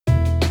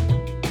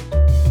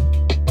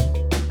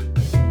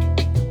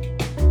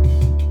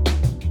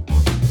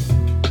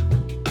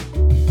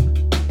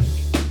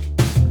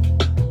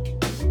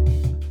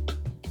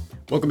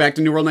Welcome back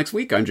to New World Next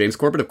Week. I'm James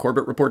Corbett of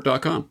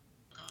CorbettReport.com.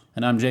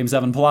 And I'm James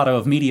Evan Pilato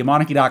of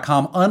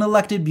MediaMonarchy.com.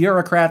 Unelected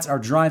bureaucrats are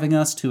driving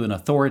us to an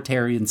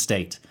authoritarian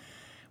state.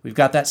 We've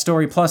got that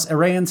story plus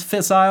Iran's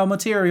fissile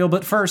material,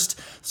 but first,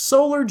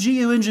 solar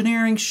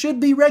geoengineering should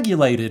be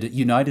regulated,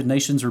 United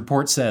Nations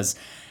report says.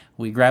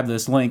 We grabbed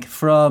this link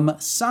from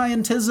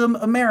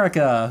Scientism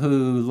America,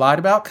 who lied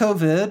about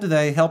COVID.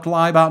 They helped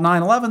lie about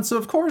 9/11, so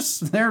of course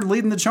they're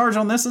leading the charge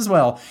on this as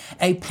well.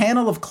 A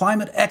panel of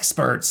climate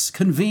experts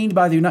convened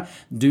by the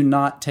Do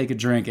not take a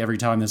drink every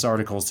time this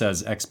article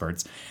says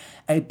experts.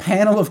 A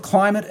panel of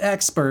climate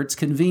experts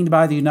convened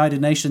by the United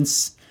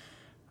Nations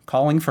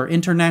calling for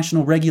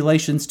international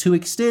regulations to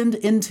extend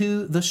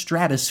into the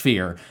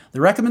stratosphere.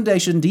 The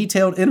recommendation,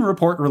 detailed in a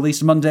report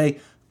released Monday,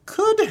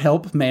 could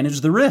help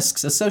manage the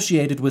risks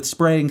associated with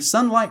spraying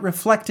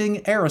sunlight-reflecting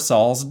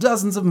aerosols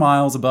dozens of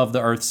miles above the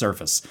Earth's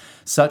surface.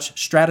 Such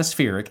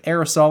stratospheric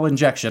aerosol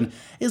injection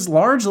is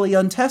largely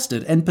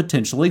untested and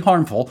potentially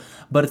harmful,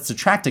 but it's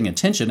attracting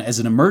attention as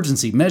an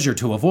emergency measure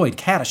to avoid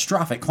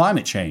catastrophic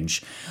climate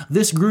change.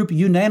 This group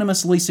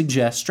unanimously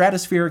suggests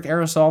stratospheric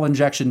aerosol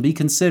injection be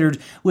considered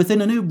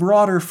within a new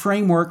broader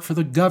framework for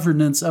the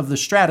governance of the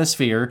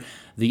stratosphere,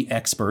 the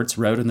experts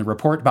wrote in the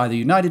report by the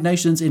United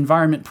Nations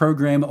Environment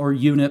Program, or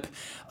UNEP.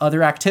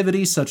 Other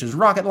activities, such as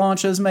rocket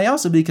launches, may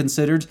also be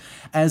considered,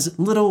 as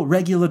little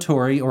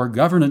regulatory or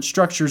governance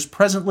structures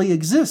presently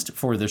exist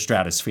for the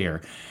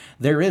stratosphere.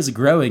 There is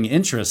growing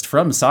interest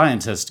from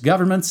scientists,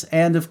 governments,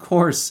 and, of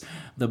course,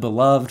 the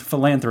beloved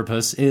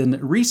philanthropists in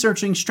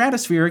researching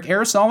stratospheric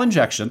aerosol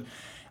injection,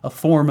 a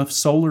form of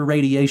solar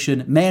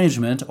radiation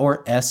management,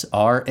 or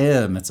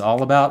SRM. It's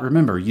all about,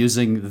 remember,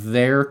 using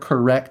their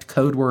correct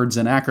code words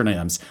and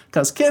acronyms,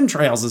 because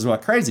chemtrails is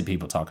what crazy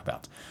people talk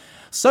about.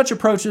 Such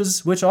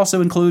approaches, which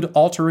also include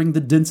altering the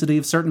density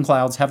of certain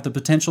clouds, have the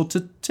potential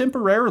to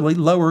temporarily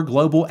lower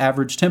global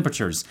average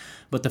temperatures.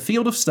 But the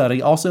field of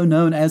study, also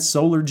known as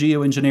solar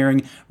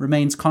geoengineering,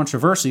 remains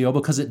controversial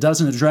because it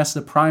doesn't address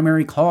the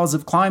primary cause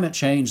of climate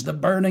change, the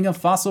burning of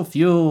fossil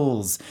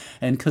fuels,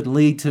 and could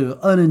lead to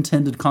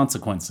unintended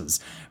consequences.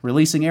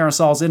 Releasing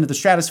aerosols into the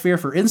stratosphere,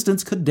 for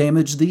instance, could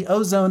damage the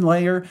ozone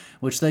layer,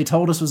 which they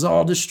told us was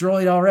all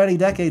destroyed already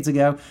decades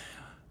ago,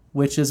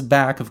 which is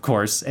back, of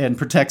course, and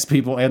protects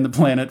people and the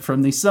planet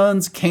from the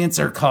sun's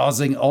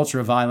cancer-causing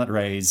ultraviolet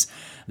rays.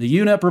 The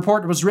UNEP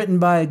report was written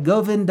by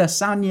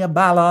Govindasanya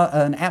Bala,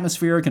 an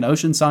atmospheric and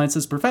ocean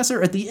sciences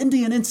professor at the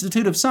Indian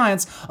Institute of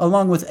Science,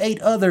 along with 8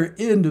 other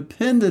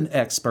independent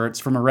experts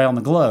from around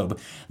the globe.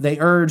 They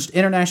urged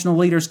international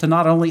leaders to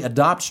not only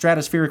adopt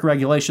stratospheric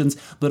regulations,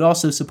 but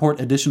also support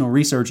additional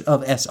research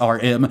of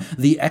SRM.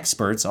 The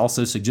experts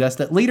also suggest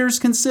that leaders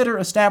consider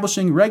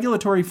establishing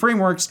regulatory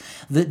frameworks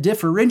that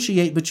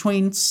differentiate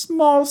between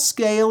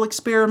small-scale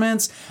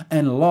experiments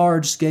and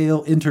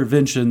large-scale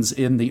interventions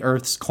in the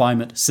Earth's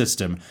climate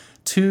system.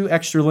 2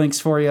 extra links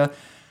for you.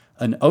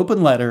 An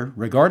open letter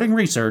regarding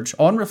research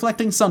on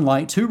reflecting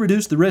sunlight to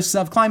reduce the risks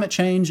of climate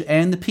change,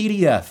 and the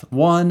PDF,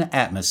 One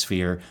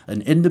Atmosphere,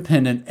 an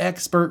independent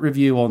expert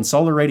review on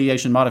solar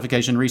radiation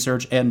modification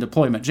research and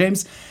deployment.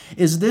 James,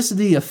 is this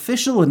the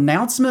official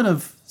announcement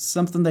of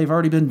something they've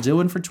already been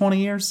doing for 20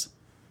 years?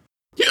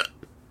 Yeah.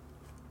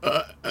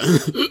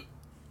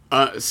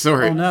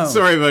 Sorry. Oh, no.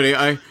 Sorry,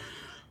 buddy.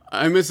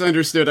 I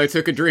misunderstood. I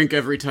took a drink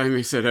every time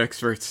he said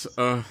experts.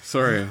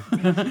 Sorry.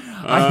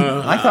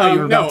 I thought you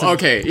were about to...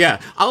 Okay, yeah.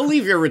 I'll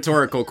leave your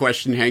rhetorical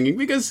question hanging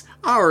because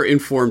our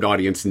informed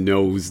audience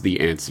knows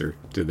the answer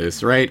to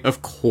this, right?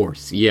 Of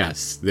course,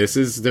 yes. This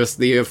is just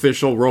the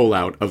official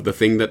rollout of the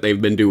thing that they've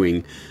been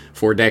doing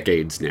for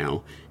decades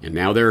now. And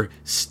now they're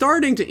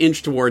starting to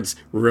inch towards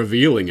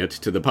revealing it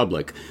to the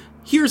public.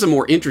 Here's a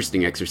more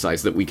interesting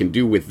exercise that we can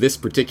do with this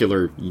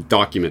particular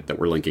document that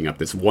we're linking up,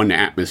 this One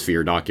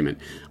Atmosphere document.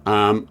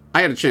 I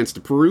had a chance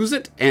to peruse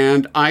it,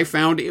 and I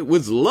found it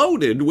was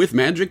loaded with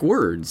magic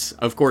words.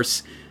 Of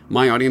course,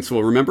 my audience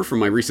will remember from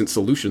my recent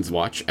Solutions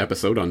Watch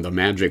episode on the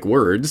magic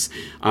words,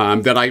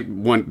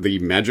 the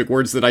magic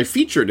words that I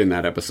featured in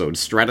that episode,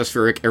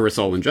 stratospheric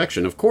aerosol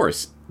injection, of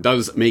course,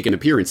 does make an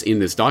appearance in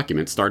this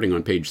document starting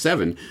on page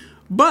 7.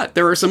 But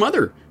there are some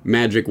other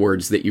magic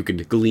words that you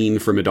could glean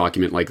from a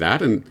document like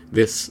that, and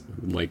this,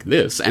 like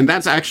this. And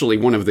that's actually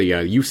one of the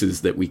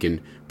uses that we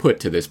can put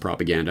to this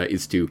propaganda,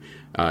 is to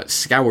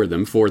scour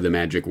them for the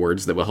magic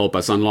words that will help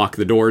us unlock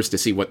the doors to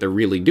see what they're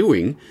really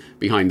doing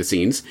behind the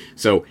scenes.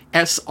 So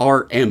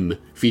SRM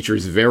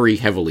features very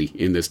heavily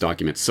in this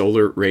document,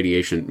 Solar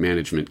Radiation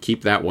Management.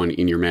 Keep that one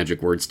in your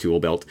magic words tool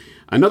belt.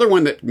 Another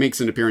one that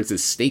makes an appearance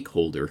is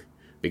stakeholder.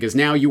 Because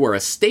now you are a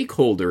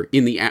stakeholder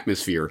in the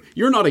atmosphere.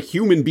 You're not a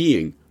human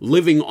being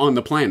living on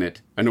the planet,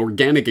 an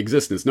organic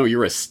existence. No,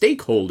 you're a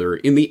stakeholder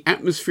in the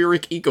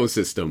atmospheric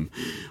ecosystem,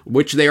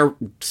 which they are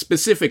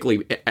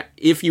specifically,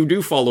 if you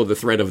do follow the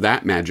thread of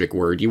that magic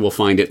word, you will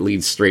find it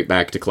leads straight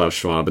back to Klaus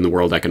Schwab and the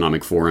World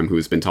Economic Forum,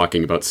 who's been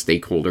talking about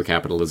stakeholder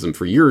capitalism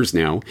for years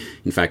now.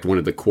 In fact, one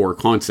of the core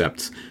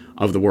concepts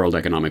of the World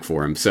Economic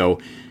Forum. So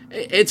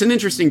it's an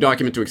interesting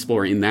document to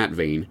explore in that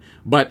vein,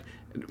 but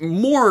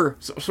more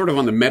sort of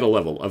on the meta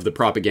level of the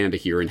propaganda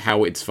here and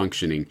how it's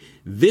functioning,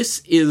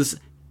 this is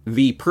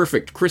the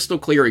perfect, crystal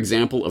clear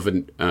example of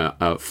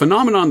a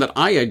phenomenon that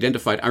I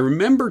identified. I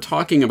remember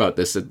talking about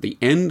this at the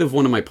end of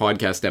one of my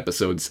podcast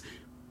episodes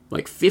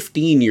like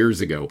 15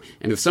 years ago.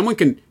 And if someone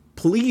can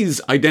please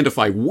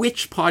identify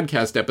which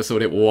podcast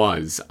episode it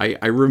was.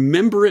 I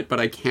remember it, but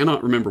I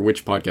cannot remember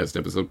which podcast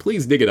episode.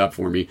 Please dig it up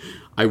for me.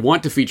 I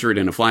want to feature it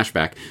in a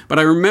flashback. But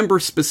I remember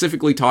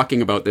specifically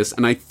talking about this,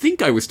 and I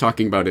think I was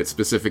talking about it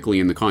specifically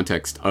in the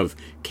context of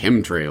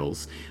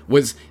chemtrails,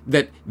 was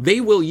that they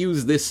will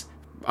use this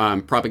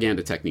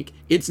propaganda technique.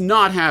 It's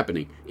not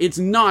happening. It's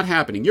not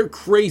happening. You're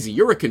crazy.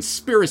 You're a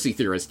conspiracy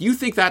theorist. You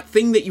think that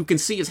thing that you can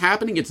see is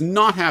happening? It's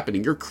not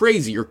happening. You're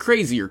crazy. You're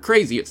crazy. You're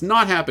crazy. It's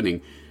not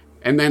happening.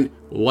 And then,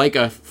 like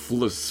a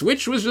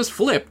switch was just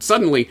flipped,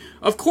 suddenly,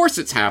 of course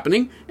it's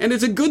happening, and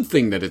it's a good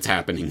thing that it's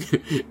happening.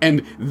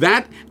 And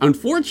that,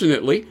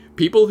 unfortunately,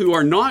 people who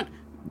are not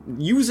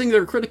using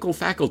their critical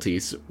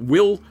faculties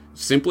will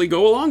simply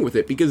go along with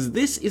it, because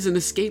this is an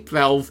escape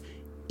valve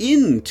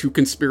into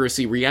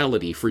conspiracy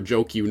reality for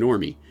Joe Q.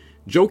 Normie.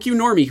 Joe Q.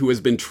 Normie, who has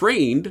been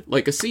trained,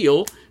 like a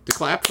seal, to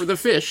clap for the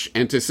fish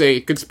and to say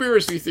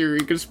conspiracy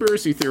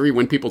theory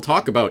when people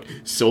talk about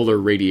solar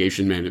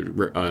radiation management,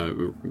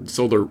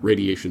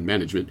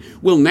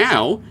 will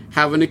now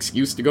have an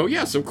excuse to go,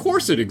 yes, of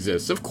course it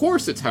exists, of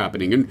course it's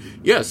happening, and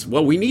yes,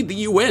 well, we need the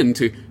UN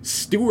to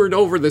steward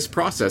over this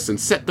process and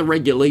set the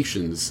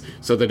regulations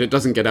so that it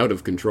doesn't get out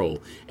of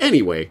control.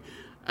 Anyway,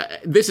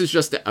 this is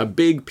just a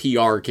big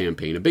PR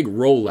campaign, a big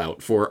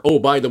rollout for, oh,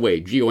 by the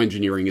way,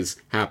 geoengineering is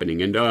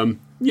happening. And, a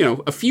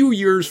few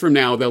years from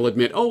now, they'll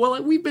admit, oh,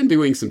 well, we've been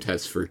doing some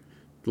tests for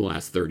the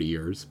last 30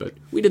 years, but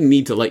we didn't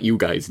need to let you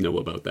guys know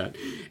about that.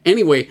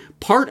 Anyway,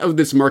 part of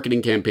this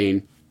marketing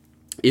campaign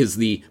is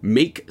the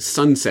Make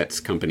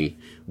Sunsets company,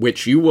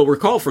 which you will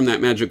recall from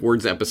that Magic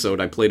Words episode.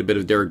 I played a bit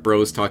of Derek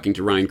Brose talking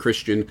to Ryan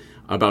Christian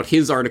about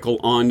his article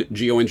on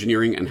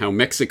geoengineering and how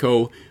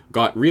Mexico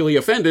got really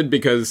offended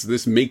because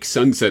this Make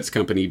Sunsets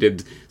company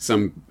did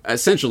some,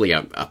 essentially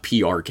a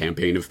PR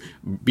campaign of,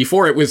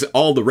 before it was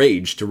all the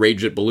rage to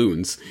rage at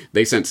balloons,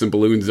 they sent some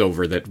balloons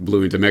over that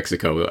blew into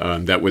Mexico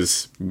that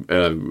was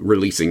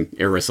releasing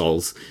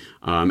aerosols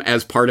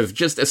as part of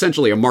just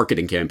essentially a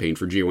marketing campaign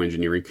for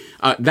geoengineering.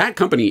 That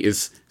company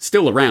is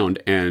still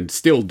around and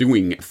still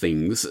doing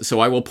things, so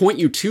I will point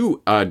you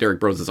to Derek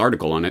Brose's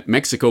article on it.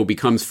 Mexico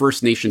becomes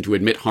first nation to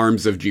admit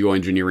harms of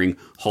geoengineering,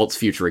 halts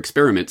future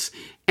experiments.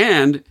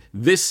 And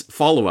this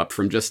follow-up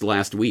from just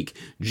last week,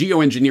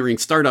 geoengineering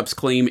startups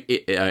claim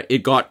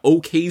it got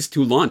okays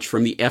to launch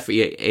from the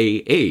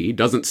FAA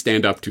doesn't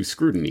stand up to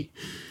scrutiny.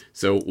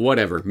 So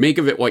whatever, make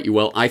of it what you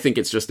will. I think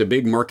it's just a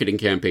big marketing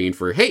campaign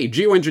for, hey,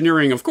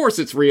 geoengineering, of course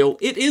it's real,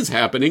 it is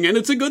happening, and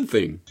it's a good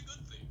thing.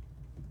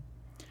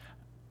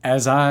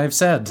 As I've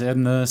said,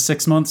 in the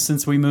 6 months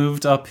since we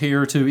moved up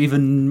here to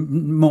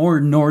even more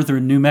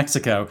northern New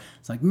Mexico,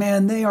 it's like,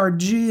 man, they are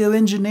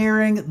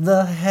geoengineering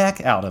the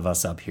heck out of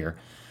us up here.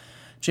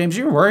 James,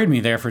 you worried me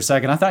there for a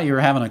second. I thought you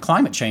were having a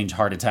climate change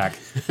heart attack.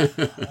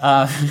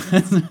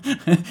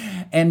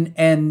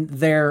 And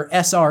their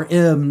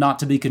SRM, not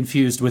to be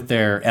confused with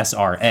their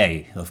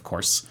SRA, of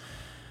course.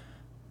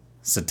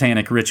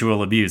 Satanic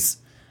ritual abuse.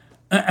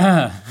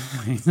 It's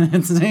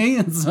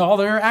all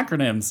their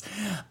acronyms.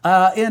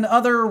 In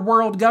other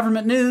world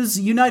government news,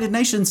 United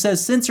Nations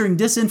says censoring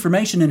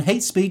disinformation and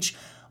hate speech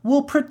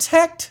will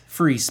protect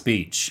free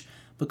speech.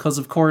 Because,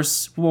 of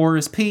course, war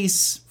is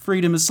peace,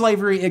 freedom is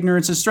slavery,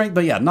 ignorance is strength.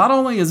 But yeah, not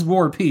only is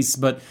war peace,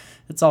 but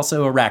it's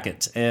also a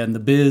racket. And the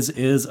biz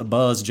is a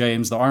buzz,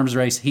 James. The arms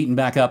race heating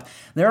back up.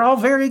 They're all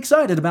very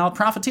excited about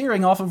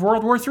profiteering off of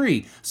World War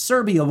III.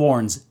 Serbia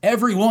warns,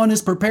 everyone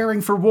is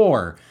preparing for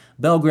war.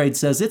 Belgrade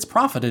says it's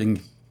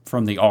profiting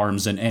from the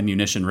arms and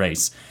ammunition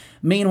race.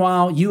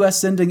 Meanwhile, U.S.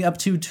 sending up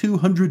to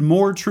 200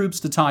 more troops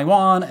to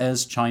Taiwan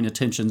as China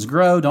tensions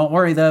grow. Don't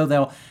worry, though,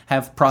 they'll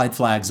have pride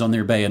flags on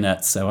their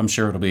bayonets, so I'm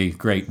sure it'll be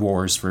great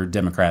wars for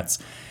Democrats.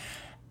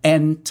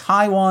 And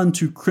Taiwan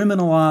to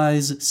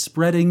criminalize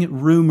spreading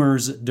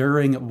rumors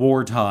during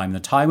wartime. The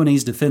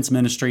Taiwanese Defense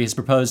Ministry has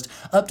proposed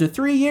up to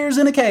 3 years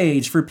in a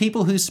cage for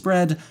people who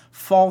spread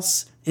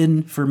false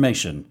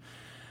information.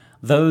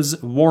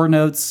 Those war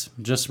notes,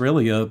 just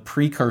really a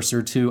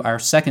precursor to our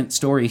second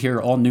story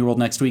here on New World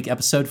Next Week,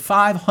 episode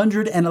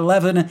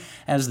 511,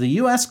 as the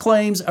U.S.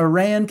 claims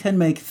Iran can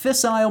make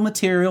fissile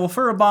material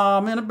for a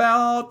bomb in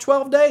about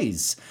 12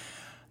 days.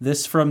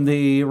 This from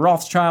the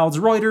Rothschilds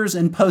Reuters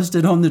and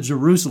posted on the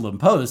Jerusalem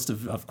Post,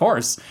 of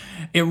course.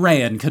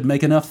 Iran could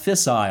make enough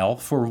fissile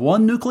for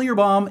one nuclear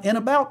bomb in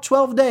about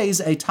 12 days,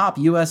 a top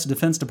U.S.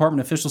 Defense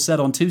Department official said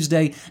on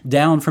Tuesday,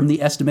 down from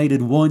the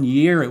estimated 1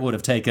 year it would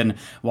have taken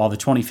while the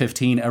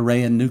 2015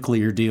 Iran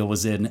nuclear deal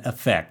was in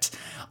effect.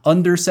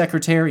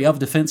 Undersecretary of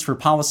Defense for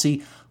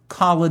Policy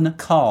Colin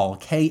Kahl,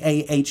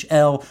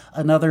 K-A-H-L,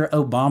 another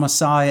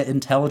Obama-Sia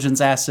intelligence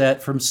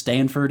asset from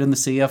Stanford and the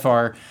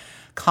CFR,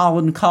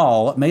 Colin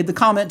Kahl, made the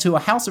comment to a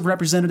House of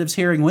Representatives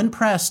hearing when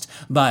pressed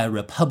by a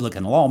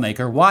Republican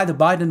lawmaker why the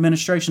Biden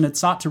administration had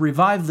sought to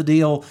revive the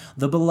deal,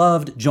 the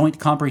beloved Joint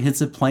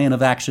Comprehensive Plan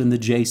of Action, the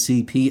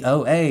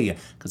JCPOA,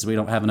 because we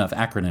don't have enough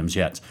acronyms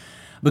yet.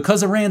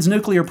 Because Iran's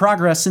nuclear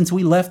progress since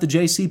we left the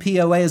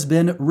JCPOA has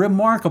been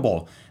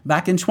remarkable.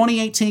 Back in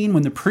 2018,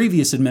 when the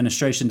previous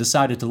administration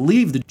decided to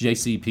leave the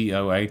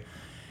JCPOA,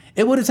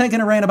 it would have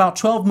taken Iran about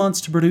 12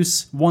 months to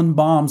produce one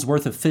bomb's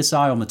worth of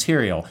fissile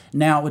material.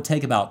 Now it would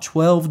take about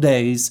 12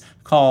 days,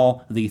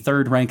 Kahl, the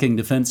third-ranking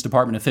Defense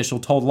Department official,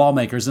 told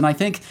lawmakers. And I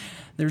think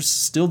there's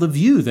still the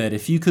view that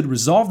if you could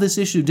resolve this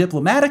issue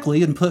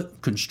diplomatically and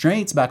put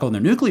constraints back on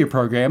their nuclear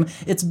program,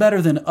 it's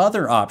better than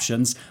other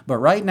options. But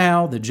right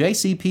now, the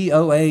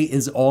JCPOA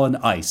is on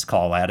ice,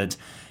 Kahl added.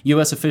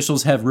 U.S.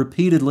 officials have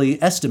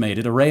repeatedly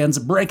estimated Iran's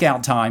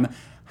breakout time,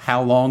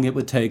 how long it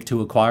would take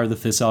to acquire the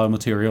fissile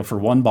material for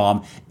one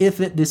bomb if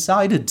it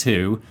decided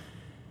to.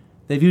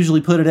 They've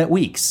usually put it at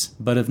weeks,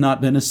 but have not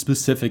been as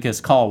specific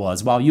as Kahl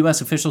was. While U.S.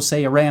 officials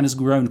say Iran has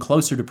grown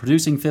closer to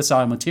producing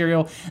fissile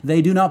material,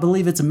 they do not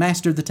believe it's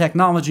mastered the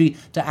technology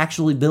to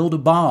actually build a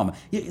bomb.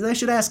 They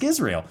should ask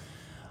Israel.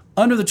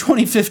 Under the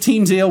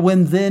 2015 deal,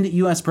 when then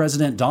U.S.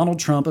 President Donald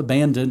Trump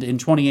abandoned in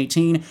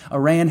 2018,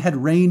 Iran had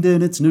reined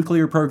in its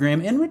nuclear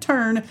program in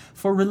return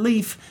for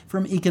relief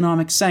from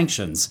economic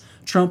sanctions.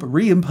 Trump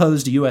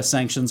reimposed U.S.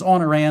 sanctions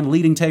on Iran,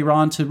 leading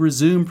Tehran to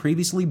resume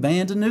previously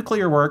banned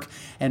nuclear work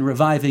and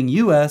reviving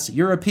U.S.,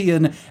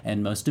 European,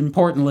 and most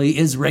importantly,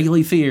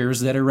 Israeli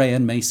fears that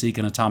Iran may seek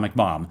an atomic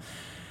bomb.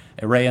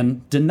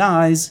 Iran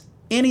denies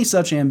any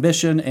such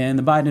ambition, and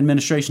the Biden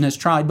administration has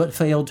tried but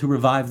failed to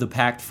revive the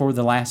pact for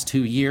the last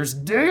 2 years.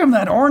 Damn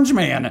that orange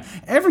man!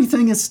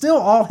 Everything is still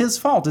all his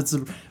fault. It's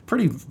a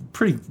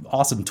pretty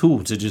awesome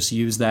tool to just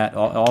use that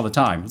all the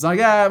time. It's like,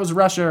 it was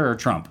Russia or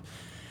Trump.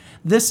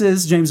 This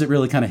is, James, it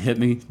really kind of hit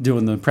me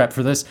doing the prep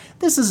for this.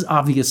 This is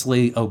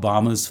obviously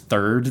Obama's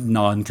third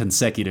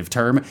non-consecutive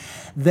term.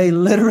 They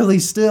literally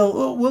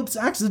still,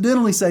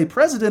 accidentally say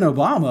President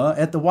Obama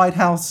at the White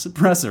House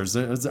pressers.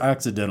 It's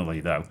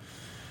accidentally, though.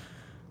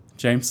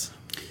 James?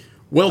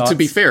 Well, thoughts? To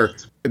be fair,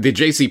 the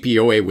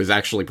JCPOA was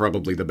actually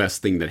probably the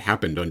best thing that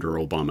happened under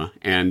Obama.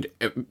 And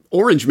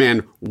Orange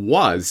Man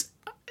was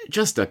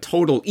just a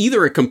total,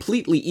 either a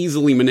completely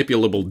easily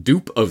manipulable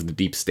dupe of the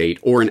deep state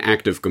or an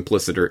active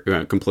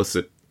an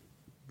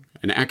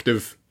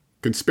active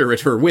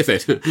conspirator with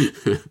it.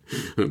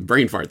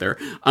 Brain fart there.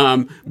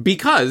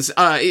 Because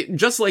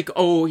just like,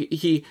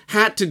 he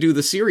had to do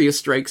the serious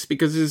strikes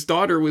because his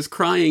daughter was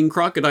crying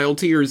crocodile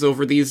tears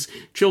over these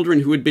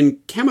children who had been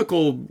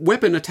chemical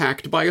weapon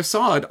attacked by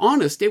Assad.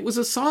 Honest, it was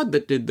Assad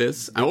that did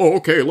this. Oh,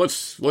 okay, let's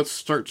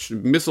start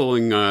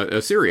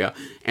missiling Syria.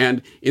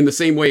 And in the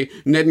same way,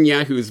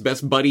 Netanyahu's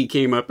best buddy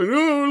came up and,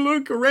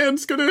 look,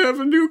 Iran's gonna have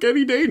a nuke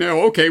any day now.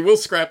 Okay, we'll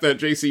scrap that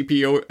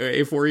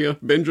JCPOA for you,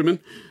 Benjamin.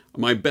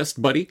 My best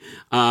buddy.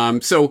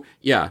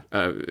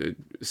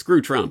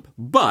 Screw Trump.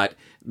 But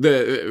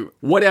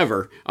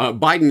whatever.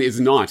 Biden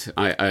is not,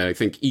 I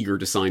think, eager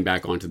to sign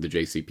back onto the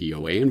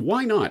JCPOA. And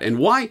why not? And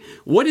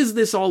what is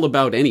this all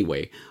about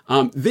anyway?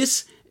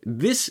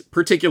 This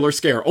particular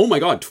scare, oh my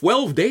god,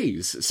 12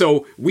 days.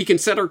 So we can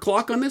set our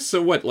clock on this.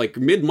 So what, like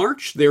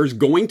mid-March, there's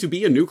going to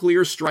be a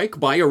nuclear strike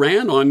by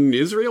Iran on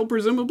Israel,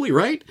 presumably,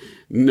 right?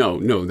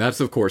 No, that's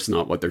of course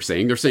not what they're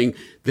saying. They're saying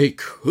they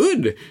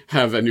could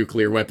have a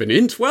nuclear weapon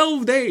in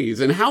 12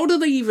 days. And how do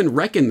they even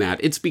reckon that?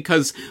 It's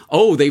because,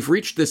 they've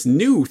reached this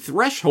new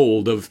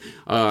threshold of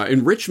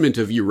enrichment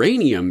of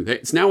uranium.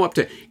 It's now up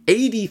to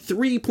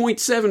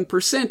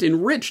 83.7%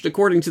 enriched,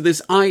 according to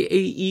this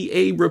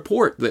IAEA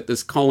report that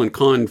this Colin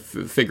Kahn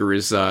figure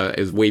is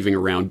waving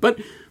around.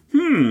 But,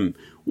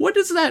 what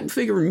does that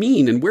figure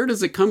mean, and where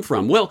does it come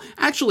from? Well,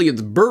 actually,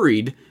 it's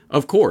buried,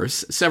 of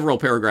course, several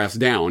paragraphs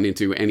down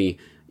into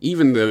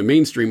even the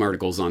mainstream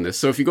articles on this.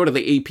 So if you go to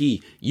the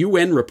AP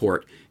UN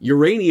report,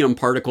 uranium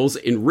particles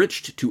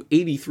enriched to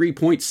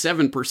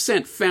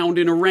 83.7% found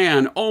in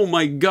Iran. Oh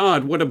my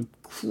god, what a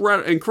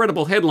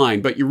incredible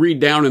headline. But you read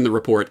down in the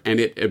report, and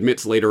it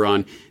admits later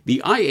on,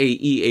 the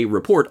IAEA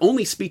report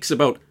only speaks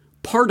about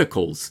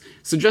particles,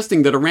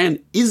 suggesting that Iran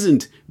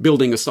isn't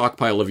building a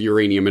stockpile of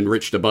uranium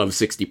enriched above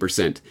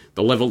 60%,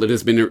 the level it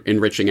has been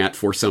enriching at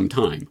for some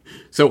time.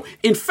 So,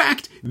 in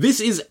fact, this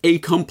is a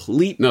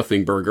complete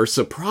nothing burger.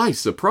 Surprise,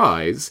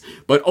 surprise.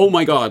 But oh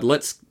my god,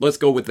 let's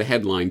go with the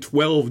headline,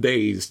 12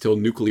 days till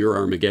nuclear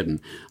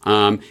Armageddon.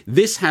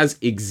 This has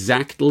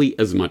exactly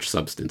as much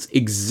substance.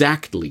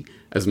 Exactly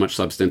as much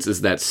substance as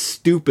that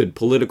stupid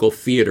political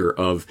theater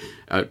of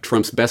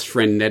Trump's best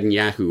friend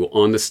Netanyahu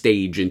on the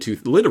stage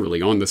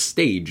literally on the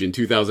stage in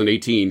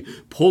 2018,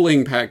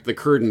 pulling back the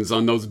curtains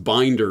on those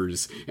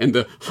binders and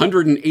the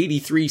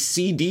 183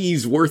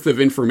 CDs worth of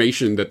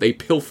information that they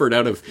pilfered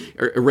out of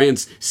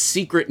Iran's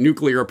secret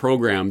nuclear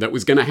program that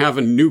was going to have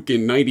a nuke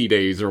in 90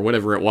 days or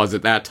whatever it was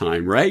at that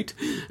time, right?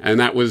 And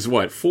that was,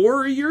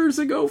 4 years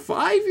ago?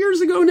 5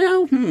 years ago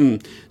now?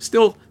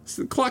 Still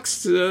So the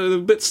clock's a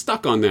bit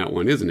stuck on that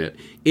one, isn't it?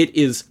 It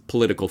is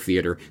political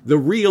theater. The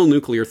real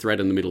nuclear threat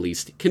in the Middle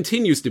East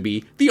continues to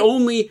be the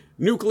only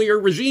nuclear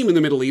regime in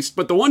the Middle East,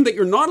 but the one that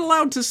you're not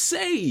allowed to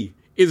say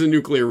is a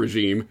nuclear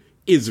regime,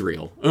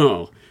 Israel.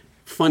 Oh,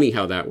 funny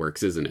how that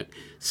works, isn't it?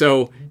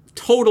 So,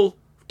 total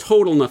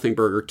nothing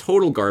burger,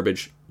 total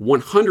garbage,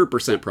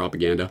 100%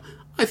 propaganda.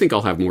 I think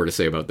I'll have more to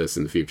say about this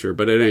in the future,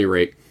 but at any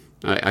rate,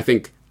 I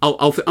think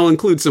I'll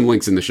include some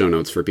links in the show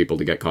notes for people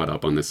to get caught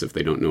up on this if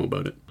they don't know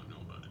about it.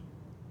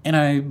 And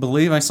I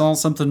believe I saw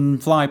something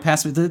fly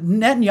past me.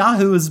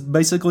 Netanyahu is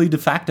basically de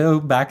facto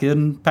back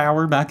in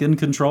power, back in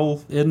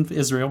control in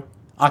Israel.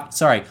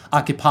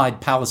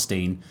 Occupied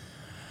Palestine.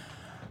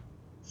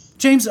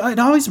 James, it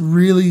always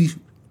really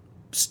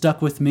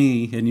stuck with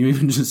me, and you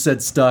even just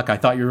said stuck. I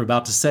thought you were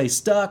about to say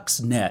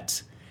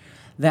Stuxnet.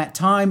 That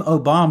time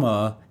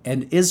Obama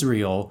and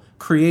Israel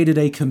created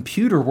a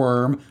computer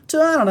worm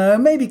to, I don't know,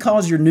 maybe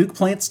cause your nuke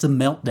plants to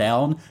melt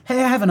down.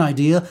 Hey, I have an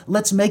idea.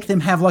 Let's make them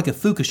have like a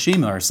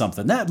Fukushima or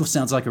something. That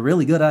sounds like a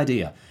really good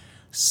idea.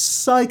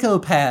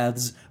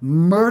 Psychopaths,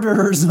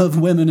 murderers of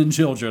women and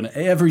children,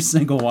 every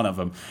single one of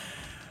them.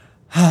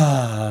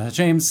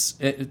 James,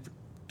 it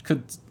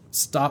could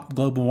stop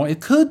global warming.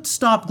 It could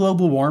stop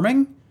global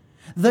warming.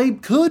 They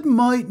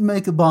might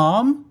make a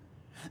bomb.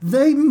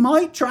 They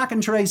might track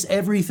and trace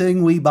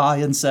everything we buy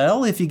and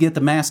sell if you get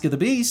the mask of the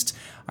beast.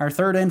 Our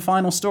third and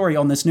final story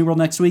on this New World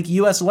Next Week,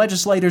 U.S.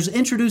 legislators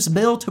introduce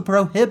bill to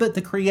prohibit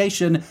the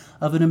creation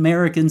of an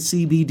American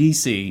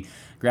CBDC.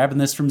 Grabbing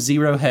this from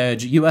Zero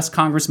Hedge, U.S.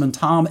 Congressman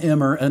Tom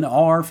Emmer, an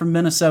R from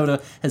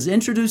Minnesota, has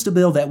introduced a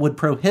bill that would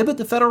prohibit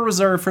the Federal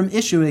Reserve from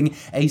issuing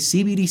a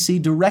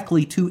CBDC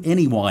directly to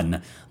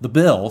anyone. The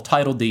bill,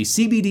 titled the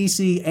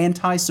CBDC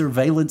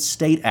Anti-Surveillance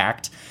State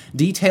Act,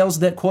 details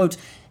that, quote,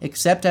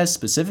 except as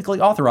specifically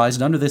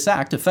authorized under this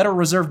act, a Federal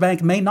Reserve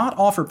Bank may not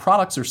offer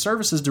products or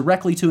services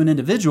directly to an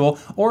individual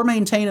or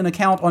maintain an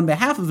account on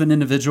behalf of an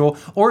individual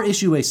or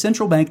issue a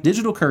central bank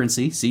digital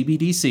currency,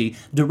 CBDC,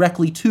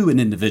 directly to an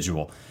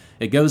individual.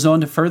 It goes on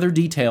to further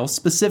detail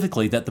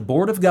specifically that the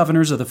Board of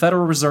Governors of the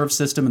Federal Reserve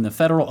System and the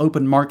Federal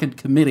Open Market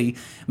Committee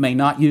may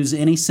not use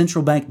any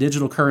central bank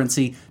digital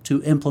currency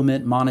to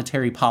implement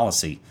monetary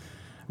policy.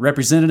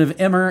 Representative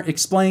Emmer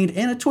explained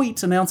in a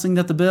tweet announcing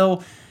that the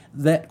bill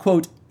that,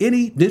 quote,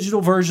 any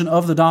digital version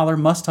of the dollar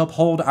must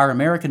uphold our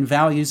American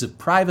values of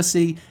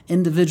privacy,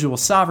 individual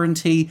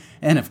sovereignty,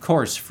 and, of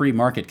course, free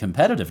market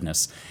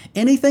competitiveness.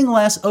 Anything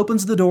less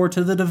opens the door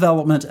to the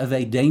development of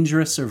a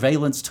dangerous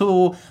surveillance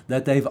tool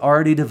that they've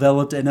already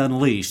developed and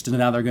unleashed, and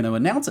now they're going to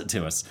announce it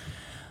to us.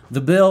 The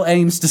bill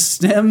aims to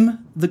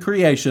stem the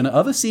creation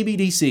of a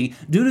CBDC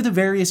due to the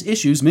various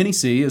issues many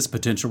see as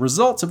potential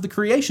results of the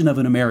creation of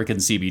an American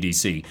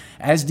CBDC,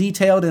 as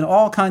detailed in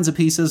all kinds of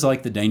pieces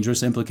like the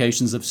dangerous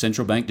implications of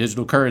central bank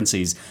digital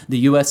currencies. The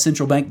U.S.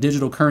 central bank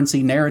digital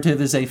currency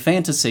narrative is a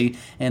fantasy,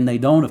 and they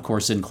don't, of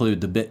course, include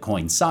the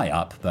Bitcoin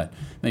PSYOP, but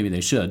maybe they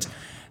should.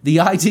 The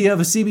idea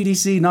of a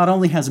CBDC not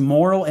only has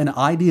moral and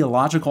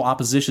ideological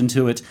opposition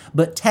to it,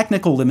 but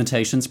technical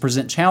limitations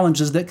present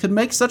challenges that could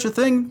make such a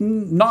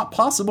thing not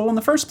possible in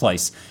the first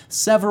place.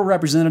 Several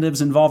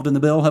representatives involved in the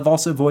bill have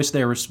also voiced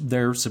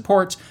their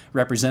support.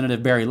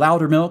 Representative Barry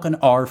Loudermilk, an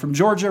R from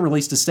Georgia,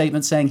 released a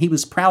statement saying he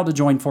was proud to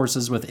join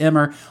forces with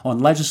Emmer on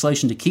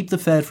legislation to keep the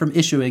Fed from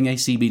issuing a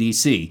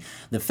CBDC.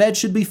 The Fed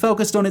should be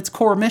focused on its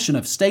core mission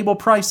of stable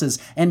prices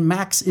and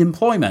max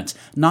employment,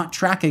 not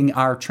tracking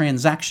our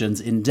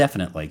transactions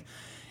indefinitely.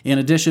 In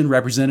addition,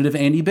 Representative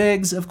Andy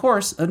Biggs, of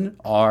course, an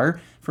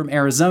R from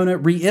Arizona,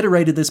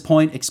 reiterated this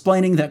point,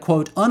 explaining that,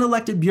 quote,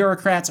 unelected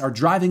bureaucrats are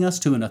driving us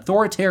to an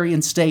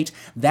authoritarian state.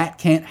 That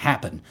can't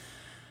happen.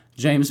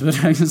 James,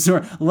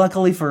 but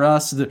luckily for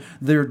us,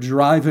 they're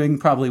driving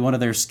probably one of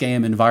their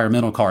scam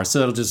environmental cars,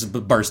 so it'll just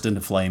burst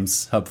into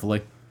flames,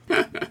 hopefully.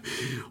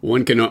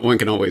 One can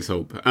always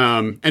hope.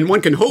 And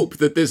one can hope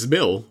that this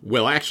bill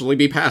will actually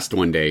be passed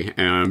one day.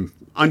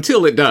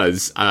 Until it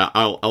does,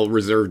 I'll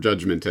reserve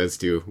judgment as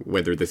to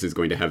whether this is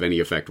going to have any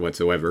effect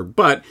whatsoever.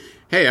 But,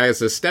 hey,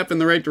 it's a step in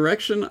the right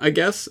direction, I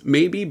guess,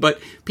 maybe. But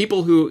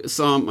people who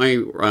saw my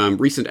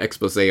recent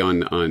expose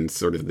on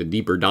sort of the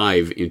deeper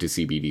dive into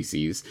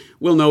CBDCs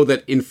will know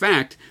that, in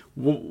fact,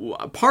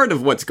 part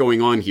of what's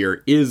going on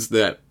here is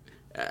that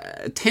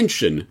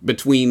tension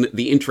between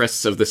the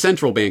interests of the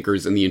central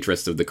bankers and the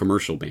interests of the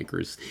commercial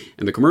bankers.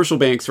 And the commercial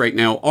banks right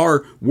now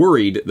are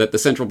worried that the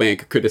central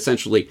bank could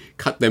essentially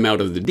cut them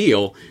out of the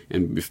deal.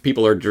 And if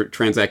people are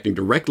transacting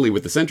directly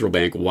with the central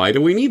bank, why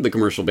do we need the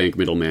commercial bank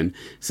middlemen?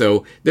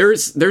 So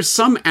there's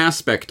some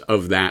aspect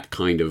of that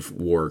kind of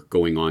war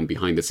going on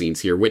behind the scenes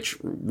here, which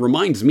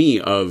reminds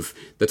me of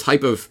the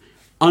type of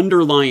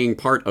underlying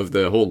part of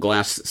the whole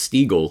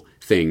Glass-Steagall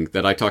thing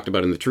that I talked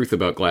about in The Truth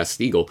About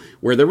Glass-Steagall,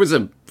 where there was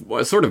a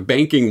sort of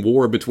banking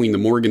war between the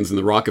Morgans and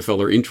the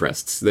Rockefeller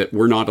interests that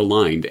were not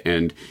aligned,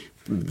 and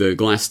the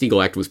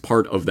Glass-Steagall Act was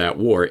part of that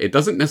war. It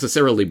doesn't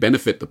necessarily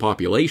benefit the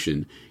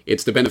population.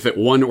 It's to benefit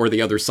one or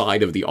the other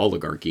side of the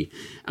oligarchy.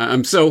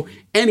 So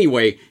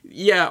anyway,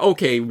 yeah,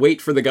 okay, wait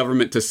for the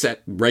government to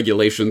set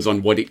regulations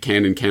on what it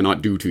can and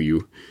cannot do to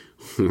you.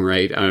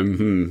 Right?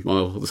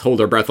 Well, let's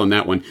hold our breath on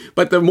that one.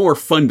 But the more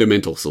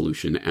fundamental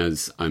solution,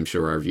 as I'm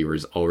sure our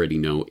viewers already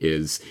know,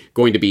 is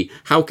going to be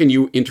how can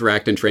you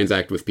interact and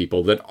transact with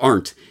people that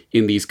aren't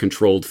in these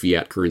controlled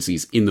fiat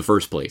currencies in the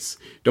first place?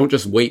 Don't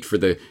just wait for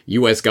the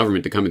U.S.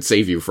 government to come and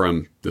save you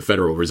from the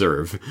Federal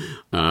Reserve.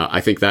 I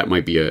think that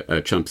might be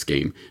a chump's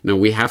game. No,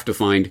 we have to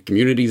find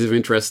communities of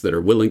interest that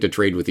are willing to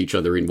trade with each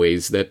other in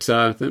ways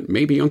that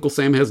maybe Uncle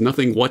Sam has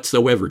nothing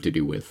whatsoever to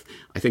do with.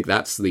 I think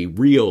that's the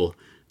real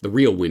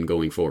win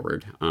going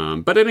forward.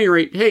 But at any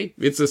rate, hey,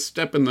 it's a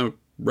step in the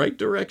right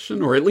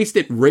direction, or at least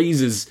it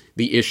raises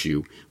the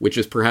issue, which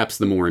is perhaps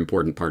the more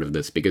important part of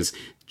this, because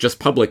just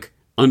public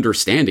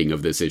understanding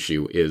of this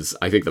issue is,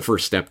 I think, the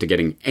first step to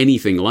getting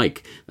anything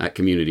like that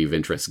community of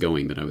interest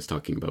going that I was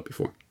talking about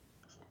before.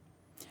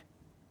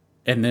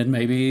 And then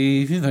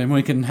maybe then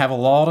we can have a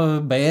law to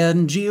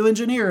ban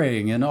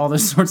geoengineering and all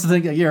this sorts of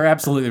things. You're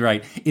absolutely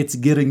right. It's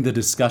getting the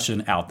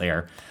discussion out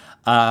there.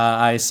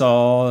 I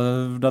saw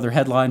another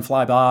headline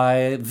fly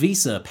by.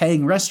 Visa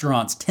paying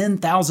restaurants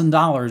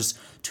 $10,000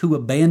 to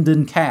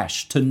abandon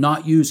cash, to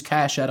not use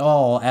cash at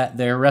all at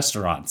their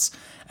restaurants,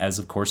 as,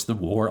 of course, the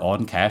war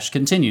on cash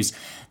continues.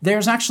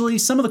 There's actually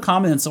some of the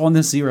comments on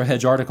this Zero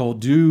Hedge article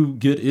do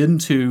get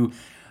into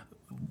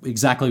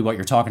exactly what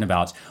you're talking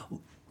about.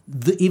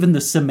 Even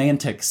the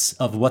semantics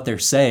of what they're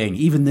saying,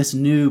 even this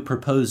new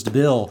proposed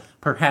bill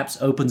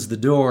perhaps opens the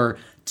door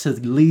to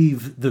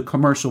leave the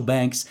commercial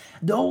banks.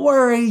 Don't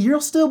worry,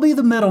 you'll still be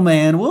the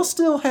middleman. We'll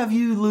still have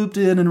you looped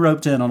in and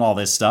roped in on all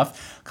this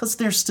stuff, because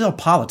they're still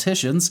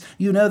politicians.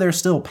 You know, they're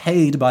still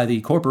paid by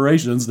the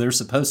corporations they're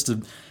supposed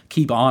to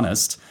keep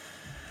honest.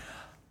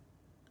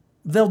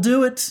 They'll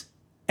do it,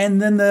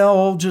 and then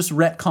they'll just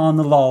retcon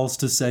the laws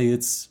to say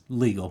it's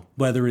legal,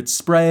 whether it's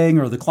spraying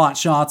or the clot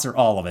shots or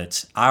all of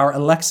it. Our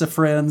Alexa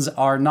friends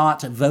are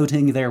not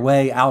voting their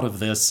way out of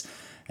this.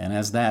 And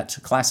as that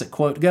classic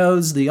quote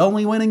goes, the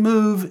only winning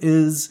move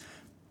is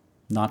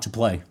not to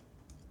play.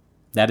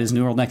 That is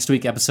New World Next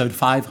Week, episode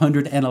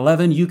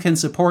 511. You can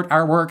support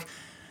our work.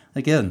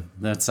 Again,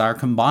 that's our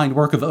combined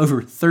work of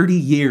over 30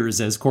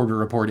 years as Corbett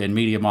Report and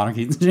Media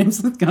Monarchy.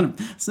 James,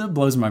 that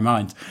blows my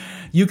mind.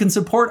 You can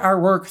support our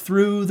work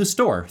through the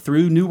store,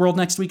 through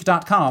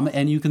newworldnextweek.com,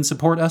 and you can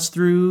support us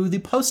through the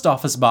post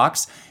office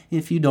box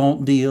if you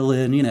don't deal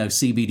in,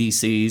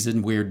 CBDCs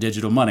and weird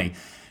digital money.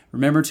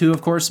 Remember to,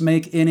 of course,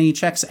 make any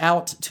checks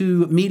out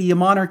to Media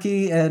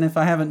Monarchy. And if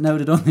I haven't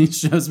noted on these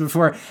shows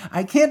before,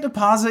 I can't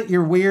deposit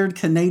your weird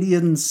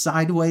Canadian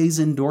sideways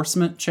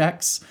endorsement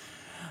checks.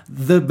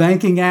 The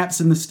banking apps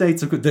in the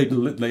States, they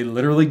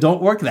literally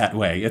don't work that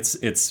way.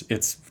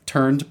 It's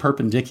turned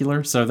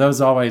perpendicular. So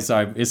those always,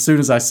 as soon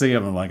as I see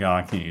them, I'm like, oh,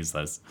 I can't use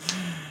those.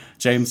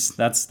 James,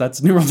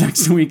 that's New World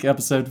Next Week,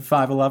 episode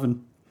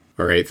 511.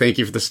 All right. Thank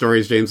you for the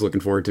stories, James. Looking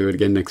forward to it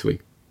again next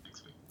week.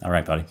 All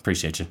right, buddy.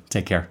 Appreciate you.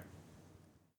 Take care.